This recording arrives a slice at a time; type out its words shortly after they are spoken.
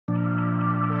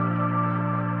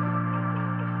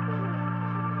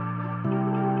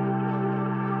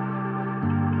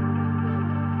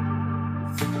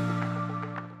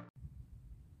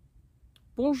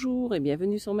Bonjour et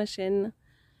bienvenue sur ma chaîne.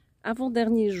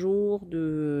 Avant-dernier jour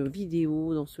de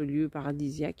vidéo dans ce lieu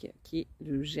paradisiaque qui est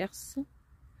le Gers.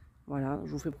 Voilà,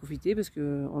 je vous fais profiter parce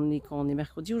que quand on est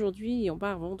mercredi aujourd'hui et on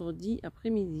part vendredi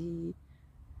après-midi.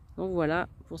 Donc voilà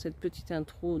pour cette petite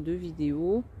intro de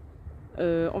vidéo.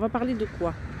 On va parler de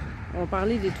quoi? On va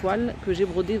parler des toiles que j'ai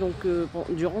brodées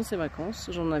durant ces vacances.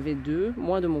 J'en avais deux,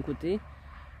 moi de mon côté.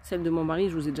 Celle de mon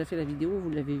mari, je vous ai déjà fait la vidéo, vous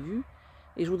l'avez vue.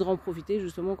 Et je voudrais en profiter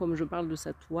justement, comme je parle de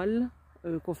sa toile,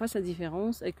 qu'on fasse la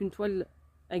différence avec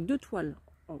deux toiles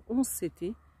en 11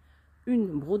 CT,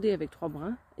 une brodée avec 3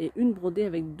 brins et une brodée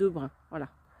avec 2 brins. Voilà.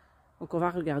 Donc on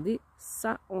va regarder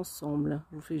ça ensemble.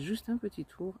 Je vous fais juste un petit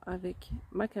tour avec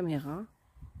ma caméra.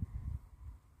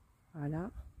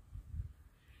 Voilà.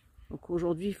 Donc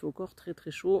aujourd'hui il fait encore très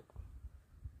très chaud.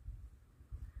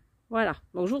 Voilà.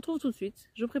 Donc je vous retrouve tout de suite.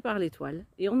 Je prépare les toiles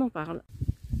et on en parle.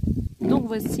 Donc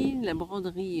voici la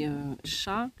broderie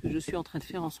chat que je suis en train de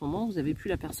faire en ce moment. Vous avez pu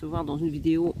l'apercevoir dans une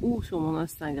vidéo ou sur mon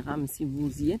Instagram si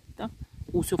vous y êtes, hein,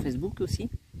 ou sur Facebook aussi.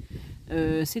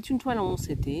 C'est une toile en 11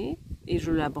 CT et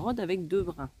je la brode avec 2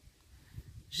 brins.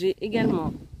 J'ai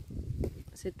également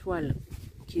cette toile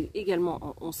qui est également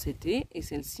en 11 CT et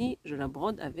celle-ci je la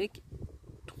brode avec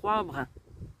 3 brins.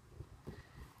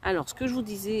 Alors ce que je vous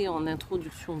disais en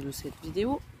introduction de cette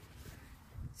vidéo,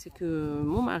 c'est que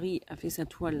mon mari a fait sa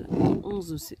toile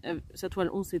 11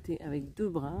 CT avec 2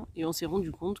 brins et on s'est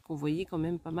rendu compte qu'on voyait quand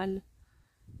même pas mal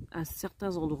à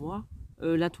certains endroits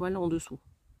la toile en dessous.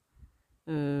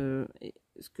 Ce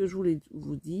que je voulais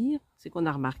vous dire, c'est qu'on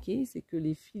a remarqué, c'est que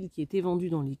les fils qui étaient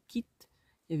vendus dans les kits,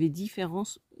 il y avait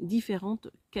différentes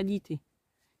qualités.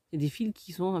 Il y a des fils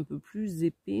qui sont un peu plus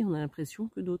épais, on a l'impression,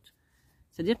 que d'autres.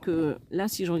 C'est-à-dire que là,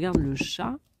 si je regarde le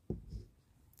chat,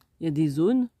 il y a des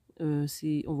zones,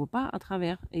 on voit pas à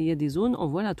travers, et il y a des zones, on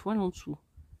voit la toile en dessous.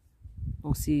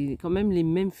 Donc c'est quand même les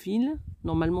mêmes fils,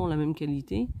 normalement la même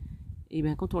qualité, et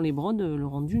bien quand on les brode, le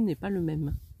rendu n'est pas le même.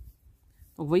 Donc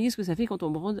vous voyez ce que ça fait quand on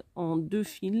brode en 2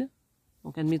 fils,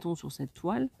 donc admettons sur cette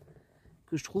toile,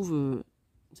 que je trouve,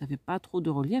 ça fait pas trop de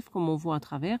relief comme on voit à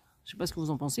travers. Je sais pas ce que vous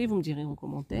en pensez, vous me direz en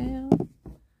commentaire.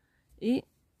 Et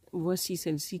voici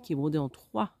celle-ci qui est brodée en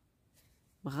 3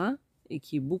 brins, et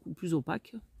qui est beaucoup plus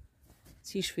opaque.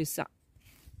 Si je fais ça,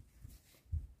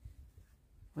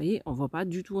 vous voyez, on ne voit pas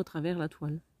du tout à travers la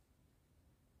toile.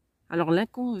 Alors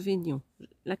l'inconvénient,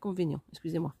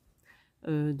 excusez-moi,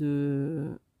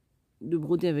 de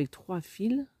broder avec 3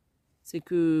 fils, c'est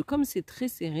que comme c'est très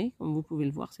serré, comme vous pouvez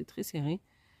le voir, c'est très serré,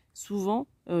 souvent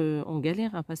on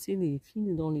galère à passer les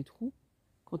fils dans les trous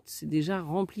quand c'est déjà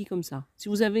rempli comme ça. Si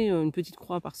vous avez une petite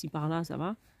croix par-ci par-là, ça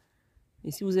va. Et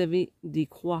si vous avez des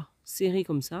croix serrées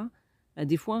comme ça, bah,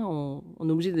 des fois on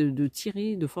est obligé de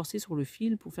tirer, de forcer sur le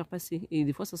fil pour faire passer. Et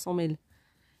des fois ça s'en mêle.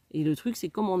 Et le truc c'est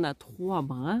comme on a 3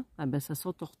 brins, ah bah, ça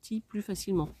s'entortille plus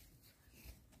facilement.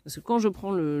 Parce que quand je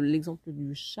prends l'exemple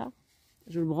du chat,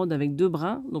 je le brode avec 2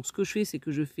 brins. Donc ce que je fais, c'est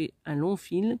que je fais un long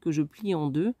fil que je plie en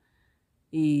 2.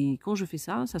 Et quand je fais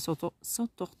ça, ça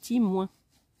s'entortille moins.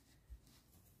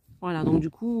 Voilà, donc du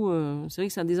coup, c'est vrai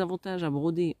que c'est un désavantage à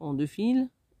broder en 2 fils.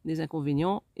 Des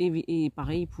inconvénients et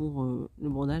pareil pour le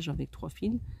brodage avec 3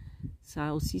 fils, ça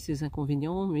a aussi ses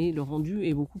inconvénients, mais le rendu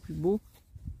est beaucoup plus beau.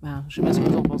 Ben, je sais pas ce que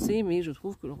vous en pensez, mais je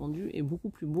trouve que le rendu est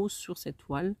beaucoup plus beau sur cette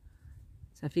toile.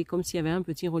 Ça fait comme s'il y avait un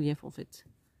petit relief en fait.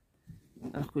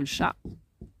 Alors que le chat,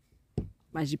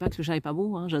 ben, je dis pas que le chat est pas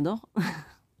beau, hein, j'adore,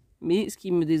 mais ce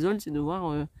qui me désole, c'est de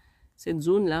voir cette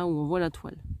zone là où on voit la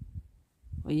toile.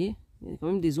 Vous voyez, il y a quand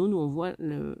même des zones où on voit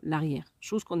l'arrière,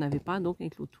 chose qu'on n'avait pas donc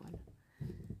avec l'autre toile.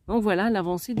 Donc voilà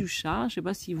l'avancée du chat, je ne sais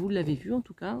pas si vous l'avez vu en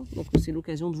tout cas, donc c'est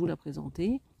l'occasion de vous la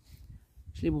présenter.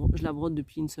 Je la brode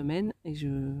depuis une semaine et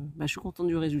je suis contente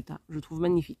du résultat, je le trouve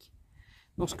magnifique.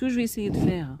 Donc ce que je vais essayer de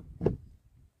faire,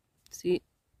 c'est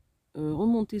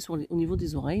remonter au niveau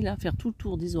des oreilles, là, faire tout le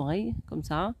tour des oreilles, comme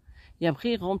ça, et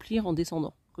après remplir en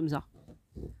descendant, comme ça.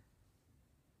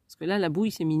 Parce que là la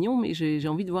bouille c'est mignon, mais j'ai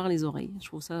envie de voir les oreilles, je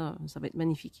trouve ça va être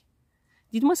magnifique.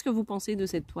 Dites-moi ce que vous pensez de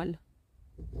cette toile,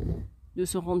 de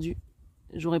ce rendu.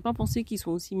 J'aurais pas pensé qu'ils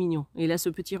soient aussi mignons. Et là, ce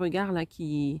petit regard là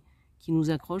qui nous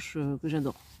accroche, que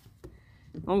j'adore.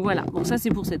 Donc voilà, donc ça c'est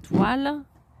pour cette toile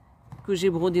que j'ai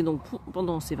brodée donc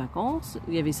pendant ces vacances.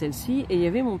 Il y avait celle-ci et il y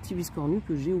avait mon petit biscornu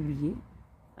que j'ai oublié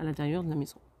à l'intérieur de la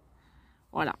maison.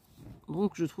 Voilà,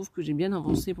 donc je trouve que j'ai bien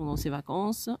avancé pendant ces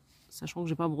vacances, sachant que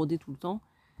j'ai pas brodé tout le temps.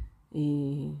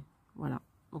 Et voilà,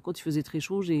 donc quand il faisait très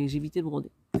chaud, j'ai évité de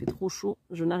broder. Il fait trop chaud,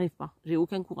 je n'arrive pas, j'ai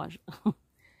aucun courage.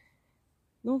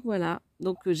 Donc voilà,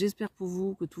 donc j'espère pour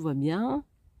vous que tout va bien.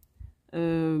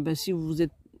 Si vous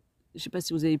êtes, je sais pas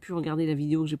si vous avez pu regarder la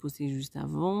vidéo que j'ai postée juste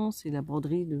avant, c'est la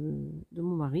broderie de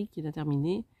mon mari qui l'a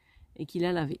terminée. et qu'il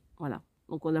a lavé. Voilà.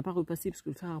 Donc on n'a pas repassé parce que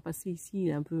le fer à repasser ici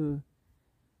est un peu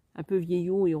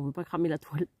vieillot et on veut pas cramer la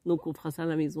toile. Donc on fera ça à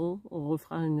la maison. On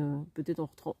refera peut-être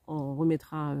on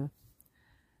remettra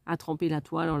à tremper la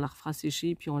toile, on la refera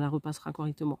sécher puis on la repassera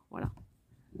correctement. Voilà.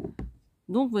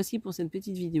 Donc voici pour cette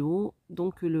petite vidéo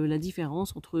donc la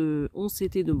différence entre 11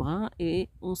 CT de brun et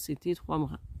 11 CT 3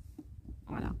 brins.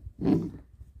 Voilà. On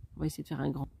va essayer de faire un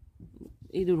grand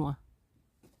et de loin.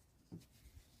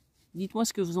 Dites-moi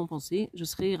ce que vous en pensez. Je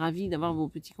serais ravie d'avoir vos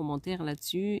petits commentaires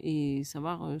là-dessus et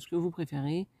savoir ce que vous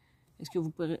préférez. Est-ce que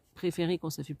vous préférez quand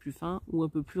ça fait plus fin ou un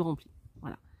peu plus rempli?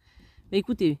 Voilà. Mais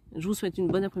écoutez, je vous souhaite une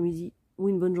bonne après-midi ou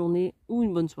une bonne journée ou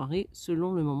une bonne soirée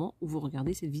selon le moment où vous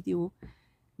regardez cette vidéo.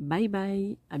 Bye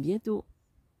bye, à bientôt.